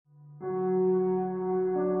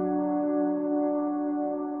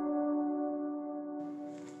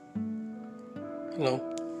Hello,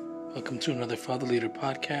 welcome to another Father Leader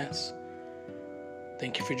podcast.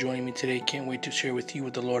 Thank you for joining me today. Can't wait to share with you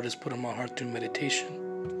what the Lord has put on my heart through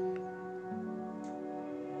meditation.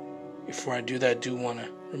 Before I do that, I do want to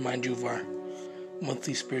remind you of our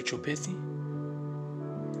monthly spiritual pithy. You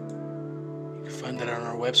can find that on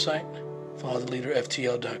our website,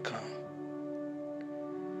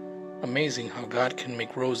 fatherleaderftl.com. Amazing how God can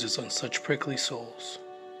make roses on such prickly souls.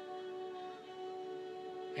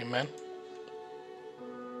 Amen.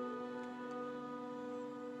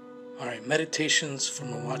 Alright, meditations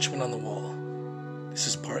from a watchman on the wall. This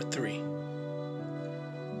is part 3.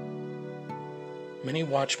 Many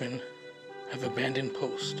watchmen have abandoned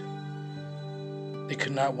post. They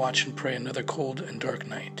could not watch and pray another cold and dark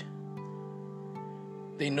night.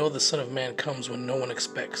 They know the Son of Man comes when no one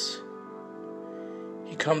expects.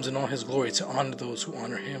 He comes in all his glory to honor those who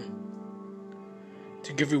honor him,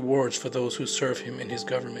 to give rewards for those who serve him in his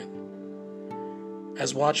government.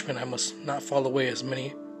 As watchmen, I must not fall away as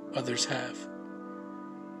many others have.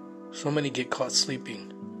 So many get caught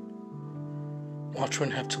sleeping.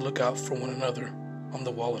 Watchmen have to look out for one another on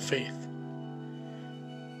the wall of faith.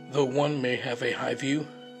 Though one may have a high view,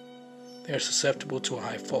 they are susceptible to a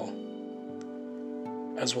high fall,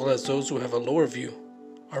 as well as those who have a lower view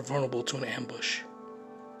are vulnerable to an ambush.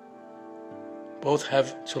 Both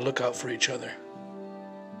have to look out for each other.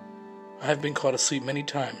 I have been caught asleep many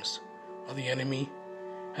times while the enemy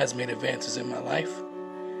has made advances in my life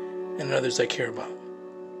and others I care about.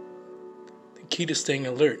 The key to staying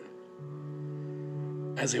alert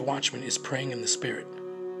as a watchman is praying in the Spirit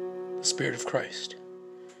of Christ.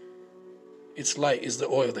 Its light is the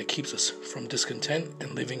oil that keeps us from discontent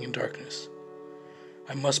and living in darkness.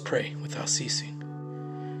 I must pray without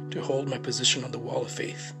ceasing, to hold my position on the wall of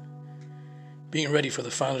faith, being ready for the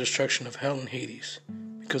final destruction of hell and Hades,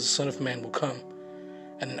 because the Son of Man will come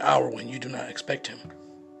at an hour when you do not expect him.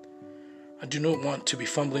 I do not want to be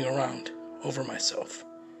fumbling around over myself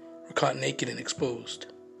or caught naked and exposed.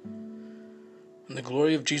 When the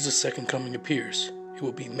glory of Jesus' second coming appears, it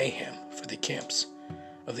will be mayhem for the camps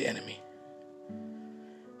of the enemy.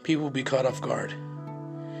 People will be caught off guard,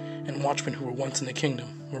 and watchmen who were once in the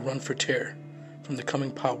kingdom will run for terror from the coming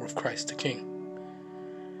power of Christ the King.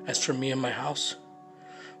 As for me and my house,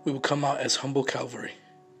 we will come out as humble cavalry,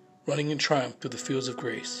 running in triumph through the fields of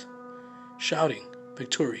grace, shouting,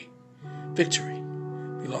 "Victory! Victory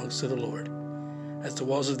belongs to the Lord," as the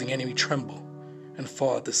walls of the enemy tremble and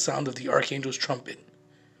fall at the sound of the archangel's trumpet.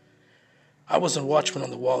 I was a watchman on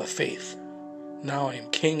the wall of faith. Now I am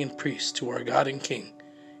king and priest to our God and King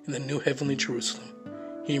in the new heavenly Jerusalem.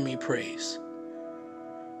 Hear me praise.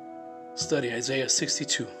 Study Isaiah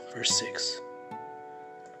 62, verse 6.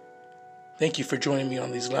 Thank you for joining me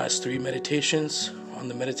on these last 3 meditations on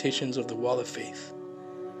the meditations of the wall of faith.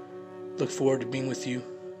 Look forward to being with you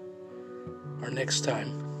our next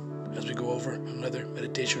time as we go over another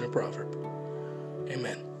meditation or proverb.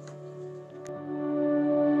 Amen.